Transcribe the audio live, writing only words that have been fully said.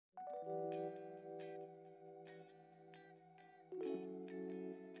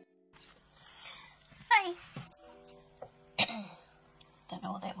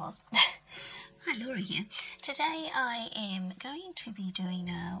girls. Hi, Laura here. Today I am going to be doing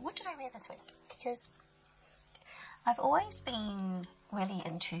what did I wear this week? Because I've always been really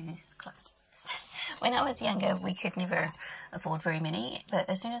into clothes. When I was younger, we could never afford very many, but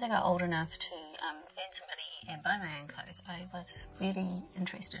as soon as I got old enough to earn some money and buy my own clothes, I was really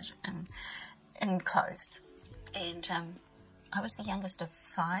interested in clothes. And I was the youngest of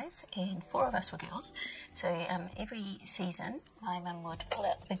 5, and 4 of us were girls. So every season, my mum would pull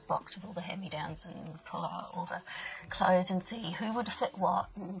out the big box of all the hand-me-downs and pull out all the clothes and see who would fit what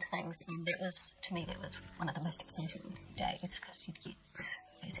and things. And that was, to me, that was one of the most exciting days, because you'd get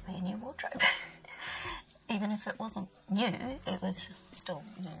basically a new wardrobe. Even if it wasn't new, it was still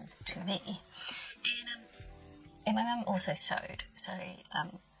new to me. And my mum also sewed, so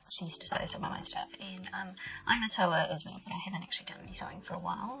she used to sew some of my stuff, and I'm a sewer as well, but I haven't actually done any sewing for a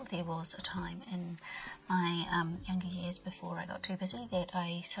while. There was a time in my younger years before I got too busy that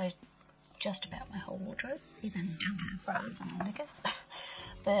I sewed just about my whole wardrobe, even down to bras and knickers.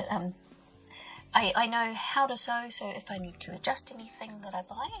 But I know how to sew, so if I need to adjust anything that I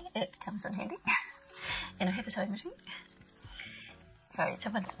buy, it comes in handy. And I have a sewing machine. Sorry,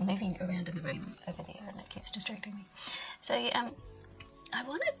 someone's moving around in the room over there and it keeps distracting me. So I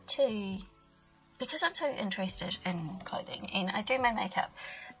wanted to, because I'm so interested in clothing, and I do my makeup,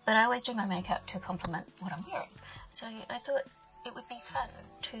 but I always do my makeup to complement what I'm wearing. So I thought it would be fun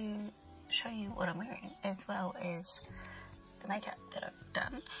to show you what I'm wearing, as well as the makeup that I've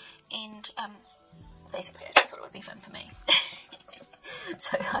done. And basically I just thought it would be fun for me.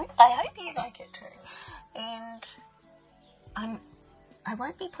 So I hope you like it too. And I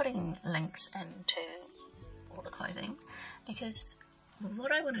won't be putting links into all the clothing, because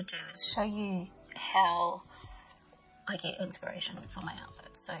what I want to do is show you how I get inspiration for my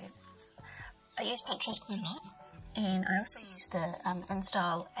outfits. So I use Pinterest quite a lot, and I also use the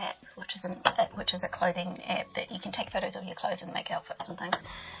InStyle app, which is a clothing app that you can take photos of your clothes and make outfits and things.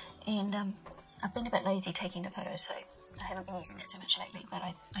 And I've been a bit lazy taking the photos, so I haven't been using it so much lately, but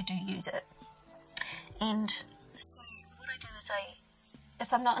I do use it. And so what I do is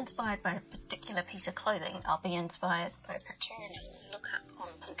if I'm not inspired by a particular piece of clothing, I'll be inspired by a picture, and I'll look up on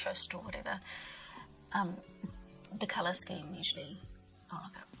Pinterest or whatever the colour scheme. Usually I'll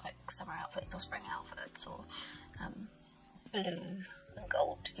look up like summer outfits or spring outfits, or blue and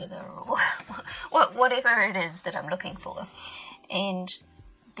gold together, or whatever it is that I'm looking for. And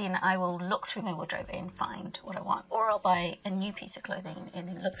then I will look through my wardrobe and find what I want, or I'll buy a new piece of clothing and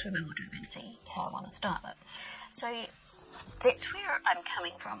then look through my wardrobe and see how I want to style it. So that's where I'm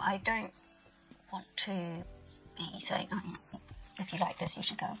coming from. I don't want to be saying, oh, if you like this, you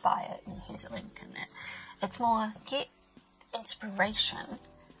should go and buy it, and here's a link and that. It's more get inspiration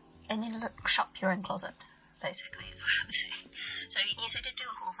and then shop your own closet, basically, is what I'm saying. So yes, I did do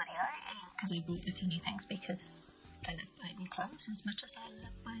a haul video, because I bought a few new things, because I love buying new clothes as much as I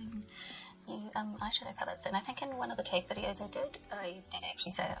love buying new eyeshadow palettes. And I think in one of the tape videos I did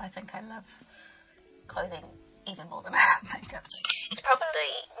actually say I think I love clothing even more than I love makeup. So it's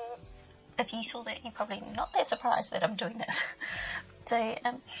probably, if you saw that, you're probably not that surprised that I'm doing this. So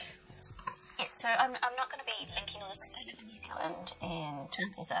yeah, so I'm not going to be linking all this. I live in New Zealand, and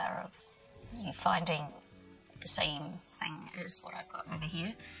chances are of you finding the same thing as what I've got over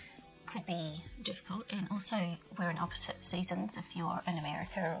here could be difficult. And also we're in opposite seasons if you're in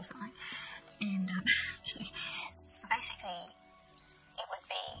America or something, and so basically it would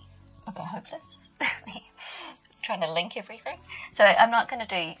be a bit hopeless trying to link everything. So I'm not going to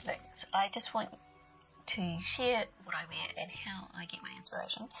do links. I just want to share what I wear and how I get my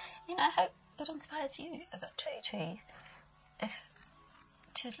inspiration, and I hope it inspires you a bit too,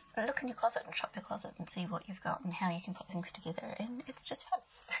 to look in your closet and shop your closet and see what you've got and how you can put things together, and it's just fun.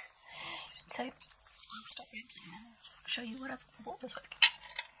 So I'll stop rambling and show you what I've bought this week.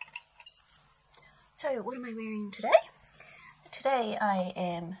 So what am I wearing today? Today I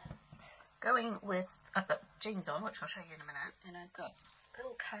am going with, I've got jeans on, which I'll show you in a minute, and I've got a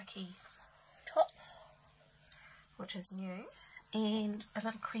little khaki top, which is new, and a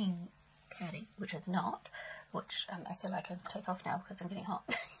little cream cardi, which is not, which I feel like I can take off now because I'm getting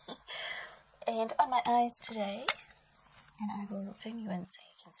hot. And on my eyes today, and I will zoom you in so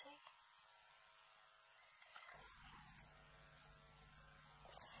you can see.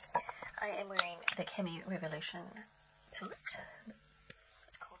 I am wearing the Cami Revolution palette.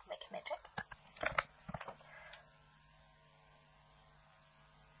 It's called Make Magic.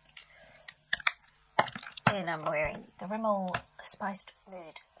 And I'm wearing the Rimmel Spiced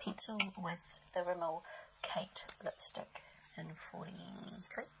Nude pencil with the Rimmel Kate lipstick in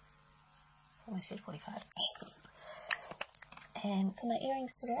 43. Almost said 45. And for my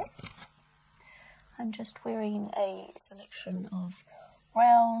earrings today, I'm just wearing a selection of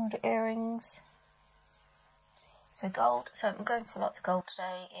round earrings. So gold, so I'm going for lots of gold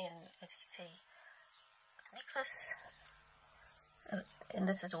today, and as you see, the necklace, and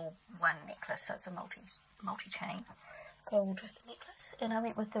this is all one necklace, so it's a multi-chain gold necklace, and I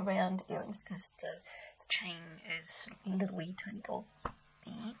went with the round earrings because the chain is little wee tiny gold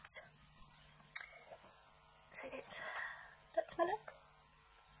beads. So that's my look.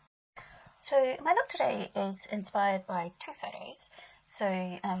 So my look today is inspired by two photos. So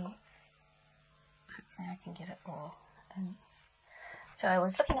hopefully I can get it all in. So I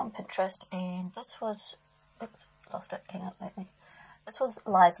was looking on Pinterest, and this was, oops, lost it, hang on, let me. This was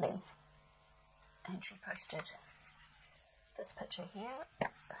Lively, and she posted this picture here.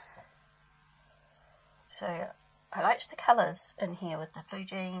 So I liked the colours in here with the blue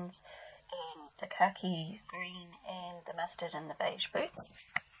jeans and the khaki green and the mustard and the beige boots.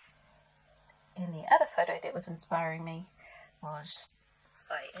 And the other photo that was inspiring me was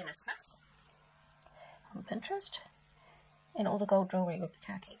by Anna Smith on Pinterest, and all the gold jewellery with the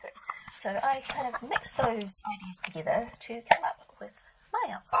khaki green. So I kind of mixed those ideas together to come up with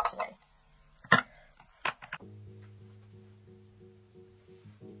my outfit today.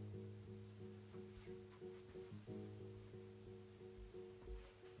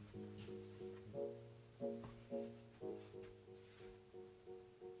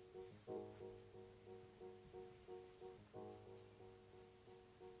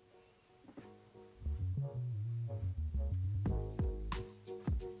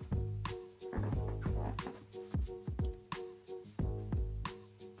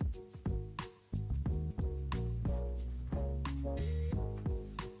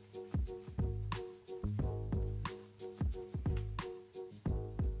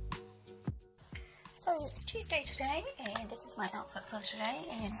 So Tuesday today, and this is my outfit for today,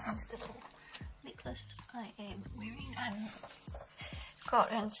 and here's the little necklace I am wearing. I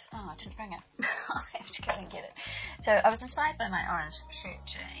didn't bring it. I'll have to go and get it. So I was inspired by my orange shirt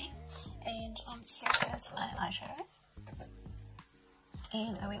today, and here is my eyeshadow.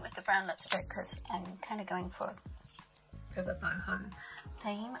 And I went with the brown lipstick because I'm kind of going for a bit of a boho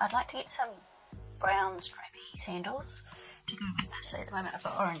theme. I'd like to get some brown strappy sandals to go with this. So at the moment I've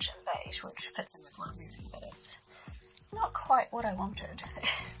got orange and beige, which fits in with what I'm wearing, but it's not quite what I wanted.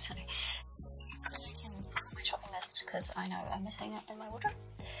 So I can put on my shopping list because I know I'm missing it in my wardrobe.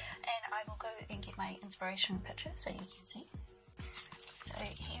 And I will go and get my inspiration picture so you can see. So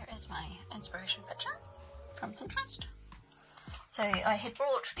here is my inspiration picture from Pinterest. So I had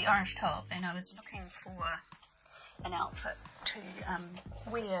brought the orange top, and I was looking for an outfit to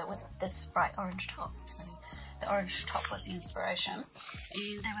wear with this bright orange top. So the orange top was the inspiration, and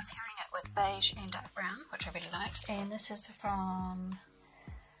they were pairing it with beige and dark brown, which I really liked. And this is from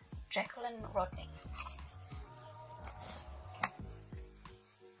Jacqueline Rodney.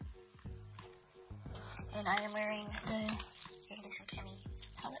 And I am wearing the Lisa Cami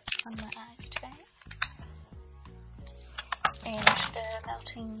palette on my eyes today, and the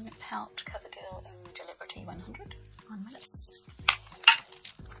Melting Pout CoverGirl in Celebrity 100 on my lips.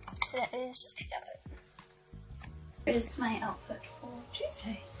 So that is just this outfit. Here's my outfit for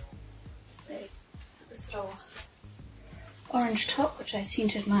Tuesday. So this little orange top, which I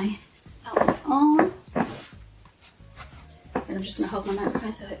centered my outfit on. And I'm just going to hold my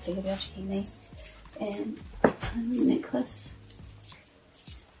microphone so hopefully you'll be able to hear me. And a necklace.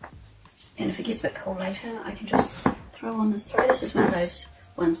 And if it gets a bit cold later, I can just throw on this throw. This is one of those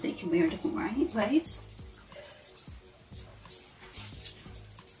ones that you can wear in different ways.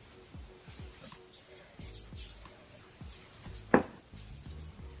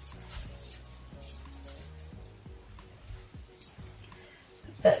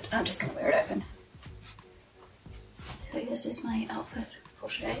 But I'm just going to wear it open. So this is my outfit for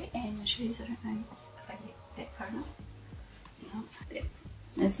today, and the shoes, I don't know if I can get that far enough. Yeah,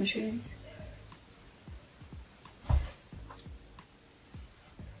 there's my shoes.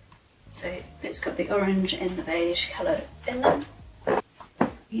 So it's got the orange and the beige colour in them.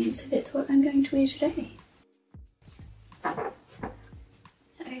 And so that's what I'm going to wear today.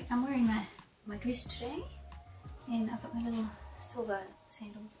 So I'm wearing my dress today, and I've got my little silver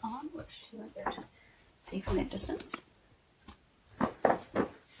sandals on, which you won't be able to see from that distance.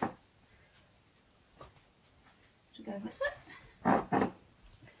 To go with it.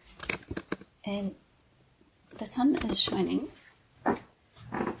 And the sun is shining.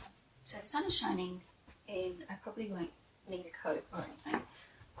 So the sun is shining, and I probably won't need a coat or anything.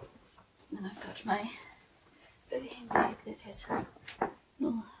 And I've got my blue handbag that has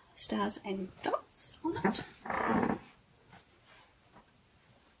little stars and dots on it.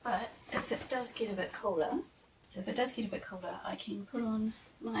 does get a bit colder, I can put on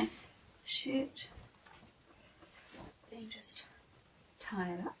my shirt and just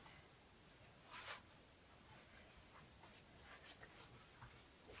tie it up.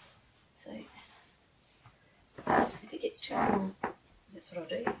 So if it gets too cold, that's what I'll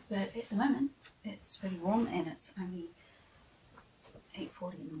do. But at the moment, it's pretty warm and it's only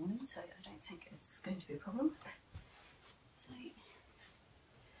 8:40 in the morning, so I don't think it's going to be a problem. So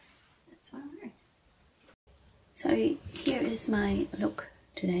that's what I'm wearing. So here is my look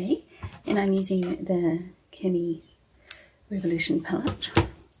today, and I'm using the Chemi Revolution palette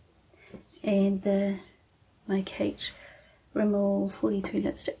and my Kate Rimmel 43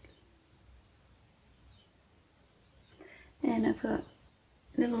 lipstick. And I've got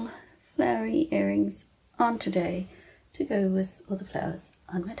little flowery earrings on today to go with all the flowers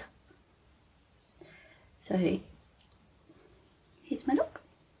on my top. So here's my look.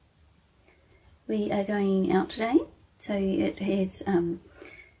 We are going out today, so it has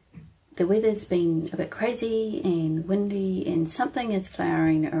the weather's been a bit crazy and windy, and something is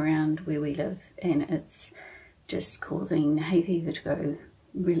flowering around where we live, and it's just causing hay fever to go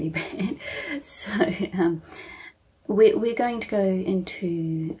really bad. So we're going to go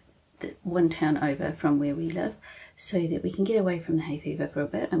into the one town over from where we live so that we can get away from the hay fever for a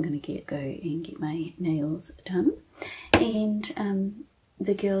bit. I'm going to go and get my nails done, and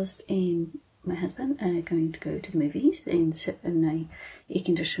the girls and my husband are going to go to the movies and sit in a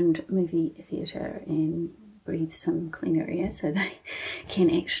air-conditioned movie theatre and breathe some cleaner air so they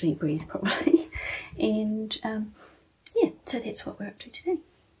can actually breathe properly. And yeah, so that's what we're up to today.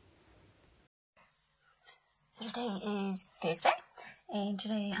 So today is Thursday, and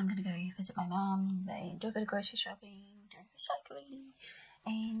today I'm going to go visit my mum and do a bit of grocery shopping, do recycling,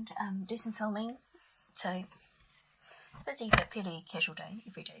 and do some filming. So busy but fairly casual day.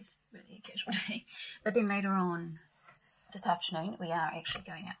 Every day is really a casual day. But then later on this afternoon we are actually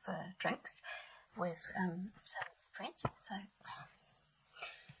going out for drinks with some friends. So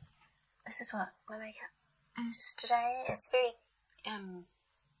this is what my makeup is today. It's very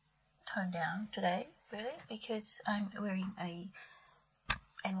toned down today, really, because I'm wearing a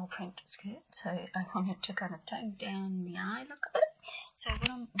animal print skirt, so I wanted to kind of tone down the eye look a bit. So what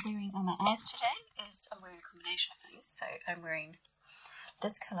I'm wearing on my eyes today is I'm wearing a combination of things. So I'm wearing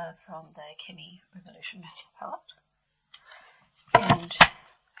this colour from the Chemi Revolution palette, and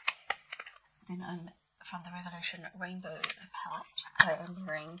then I'm from the Revolution Rainbow palette. I am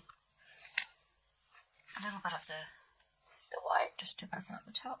wearing a little bit of the white just to buff up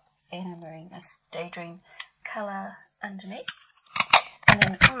the top, and I'm wearing this Daydream colour underneath. And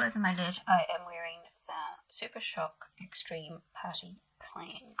then all over my lid I am wearing the Super Shock Extreme Party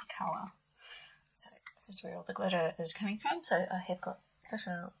Plan colour. So this is where all the glitter is coming from. So I have got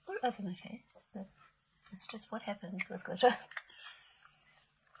glitter all over my face, but it's just what happens with glitter.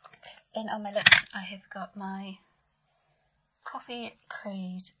 And on my lips I have got my Coffee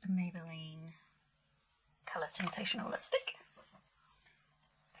Craze Maybelline Colour Sensational lipstick.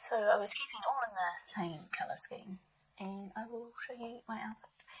 So I was keeping all in the same colour scheme, and I will show you my outfit.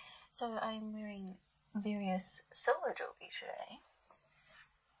 So I'm wearing various silver jewellery today.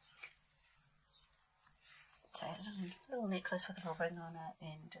 So a little necklace with a little ring on it,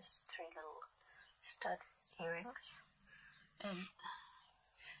 and just 3 little stud earrings. And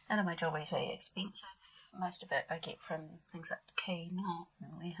none of my jewellery is very expensive. Most of it I get from things like Kmart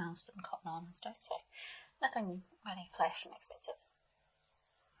and Warehouse and Cotton On and stuff, so nothing really flash and expensive.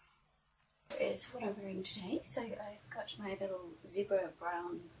 Is what I'm wearing today. So I've got my little zebra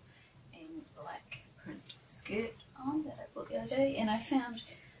brown and black print skirt on that I bought the other day, and I found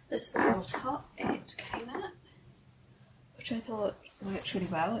this little top at Kmart, which I thought worked really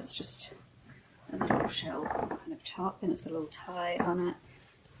well. It's just a little shell kind of top, and it's got a little tie on it,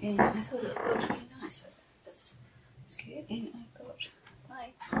 and I thought it looked really nice with this skirt. And I've got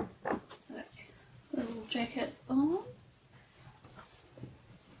my little jacket on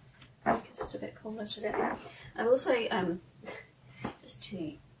because it's a bit cooler today. I've also, just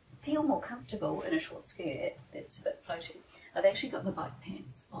to feel more comfortable in a short skirt that's a bit floaty, I've actually got my bike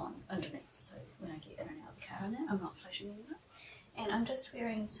pants on underneath, so when I get in and out of the car in there, I'm not floating anymore. And I'm just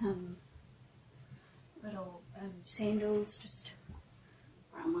wearing some little sandals, just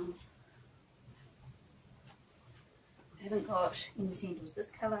brown ones. I haven't got any sandals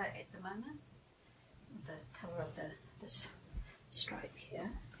this colour at the moment, the colour of this stripe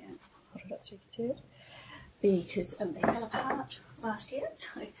here. Yeah, I'll put it up so you can see it. Because they fell apart last year, so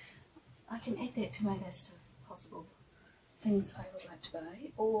I can add that to my list of possible things I would like to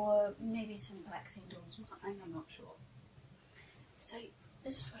buy, or maybe some black sandals or something, I'm not sure. So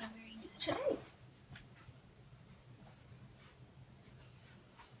this is what I'm wearing today.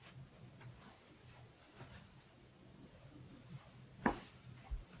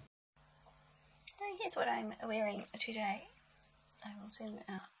 So here's what I'm wearing today. I will zoom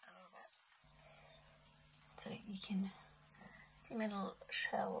out a little bit so you can see my little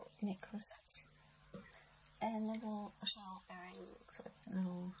shell necklaces and little shell earrings with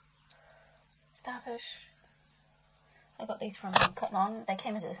little starfish. I got these from Cotton On. They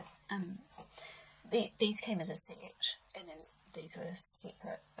came as a these came as a set, and then these were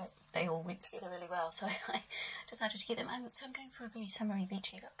separate, but they all went together really well, so I decided to get them. So I'm going for a very summery,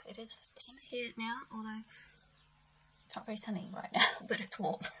 beachy look. It is summer here now, although it's not very sunny right now, but it's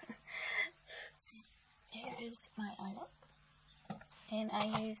warm. So here is my eye look, and I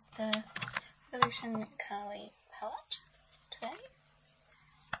used the Revolution Carly palette today.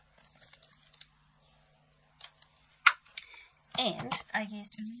 And I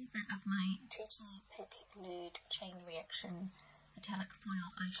used a little bit of my Cheeky Pink Nude Chain Reaction Metallic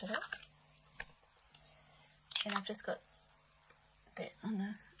Foil eyeshadow. And I've just got a bit on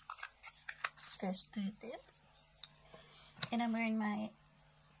the first third there. And I'm wearing my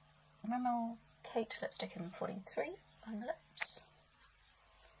Rimmel Kate lipstick in 43 on the lips.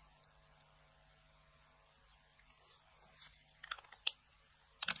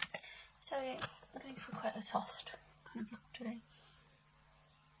 So I'm going for quite a soft kind of look today.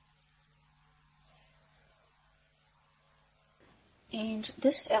 And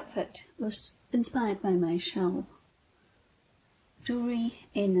this outfit was inspired by my shell jewellery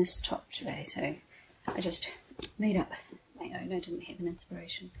and this top today, so I just made up my own. I didn't have an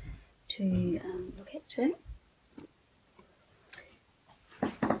inspiration to look at today.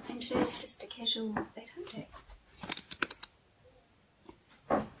 And today is just a casual at-home day.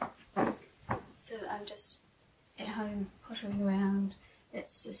 So I'm just at home pottering around.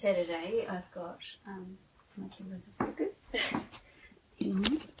 It's a Saturday. I've got my camera's very good.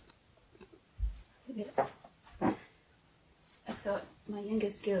 I've got my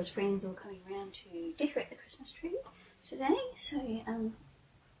youngest girl's friends all coming around to decorate the Christmas tree today, so I'm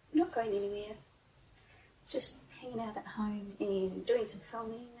not going anywhere, just hanging out at home and doing some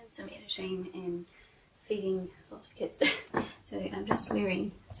filming and some editing and feeding lots of kids. So I'm just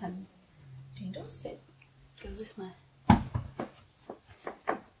wearing some jandals that go with my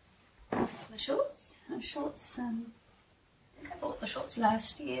shorts. I bought the shorts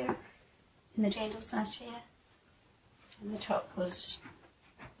last year and the jandals last year, and the top was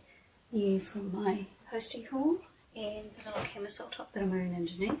new from my postie haul, and the little camisole top that I'm wearing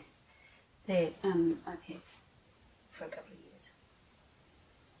underneath that I've had for a couple of years.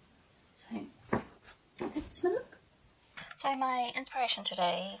 So that's my look. So my inspiration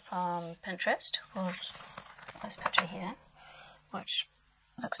today from Pinterest was this picture here, which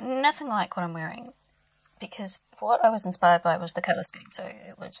looks nothing like what I'm wearing, because what I was inspired by was the colour scheme. So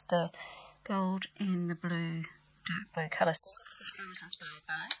it was the gold and the blue, dark blue colour scheme that I was inspired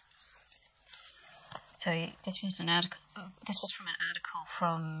by. So this was an article. This was from an article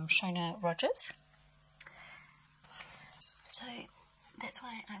from Shona Rogers. So that's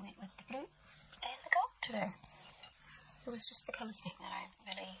why I went with the blue and the gold today. It was just the colour scheme that I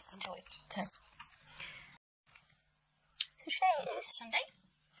really enjoyed. So today is Sunday,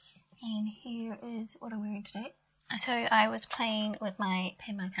 and here is what I'm wearing today. So I was playing with my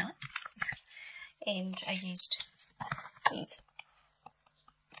Pan My palette, and I used these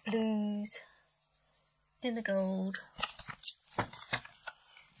blues and the gold, and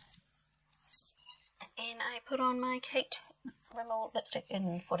I put on my Kate Rimmel lipstick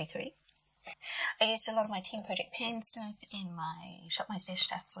in 43. I used a lot of my Team Project Pan stuff and my Shop My Stash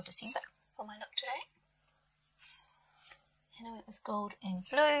stuff for December for my look today. And I went with gold and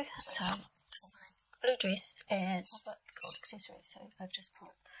blue, so blue dress, and I've got gold accessories, so I've just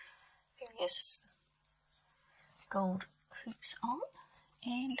put various gold hoops on,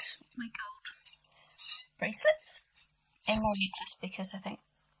 and my gold bracelets, and my necklace, because I think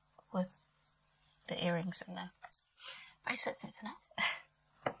with the earrings and the bracelets that's enough.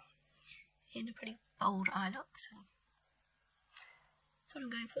 And a pretty bold eye look, so that's what I'm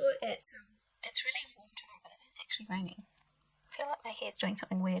going for. It's really warm today, but it is actually raining. I feel like my hair's doing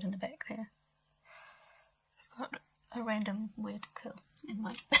something weird in the back there. I've got a random weird curl in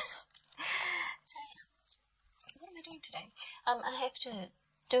mine. So, what am I doing today? I have to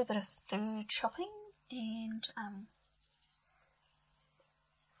do a bit of food shopping, and I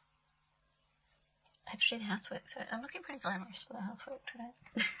have to do the housework, so I'm looking pretty glamorous for the housework today.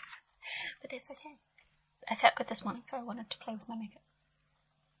 But that's okay. I felt good this morning, so I wanted to play with my makeup.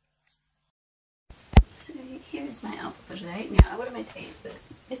 So here is my outfit for today. Now I would have made these, but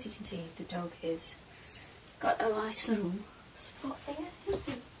as you can see, the dog has got a nice little spot there.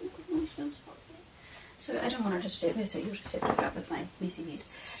 Nice little spot there. So I don't want to disturb her, so you'll just have to put up with my messy bed.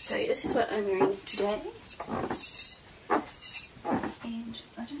 So this is what I'm wearing today. And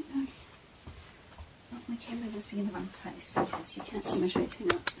I don't know. Oh, my camera must be in the wrong place because you can't see my shoes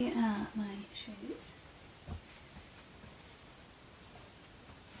now. Here are my shoes.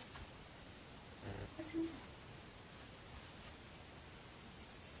 What's in there?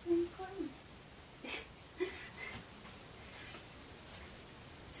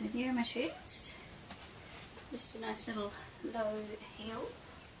 So here are my shoes. Just a nice little low heel.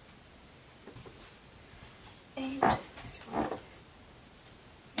 And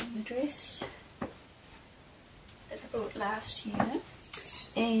the dress that I bought last year,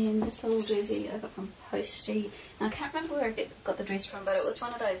 and this little jersey I got from Posty. Now I can't remember where I got the dress from, but it was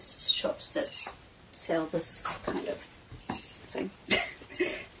one of those shops that sell this kind of thing.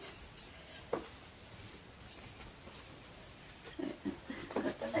 So it's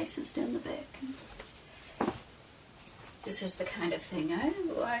got the laces down the back. This is the kind of thing I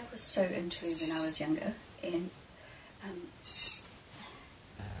was so into when I was younger, and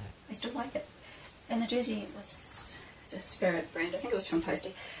I still like it. And the jersey was a Spirit brand. I think it was from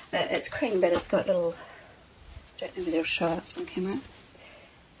Posty. It's cream, but it's got little, I don't know whether it'll show up on camera.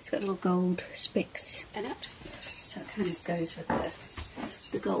 It's got little gold specks in it, so it kind of goes with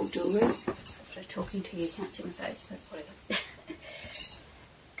the gold jewellery. If I'm talking to you, you can't see my face, but whatever.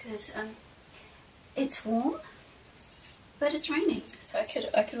 Because it's warm, but it's raining, so I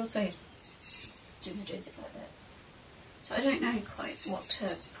could also do my jersey like that. So I don't know quite what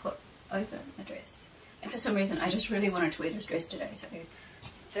to put over the dress. And for some reason I just really wanted to wear this dress today, so I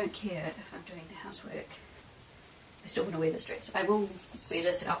don't care if I'm doing the housework. I still want to wear this dress. I will wear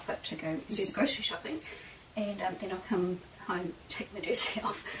this outfit to go and do the grocery shopping, and then I'll come home, take my jersey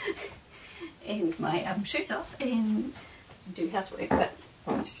off and my shoes off and do housework. But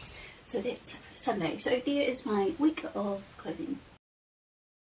so that's Sunday. So there is my week of clothing.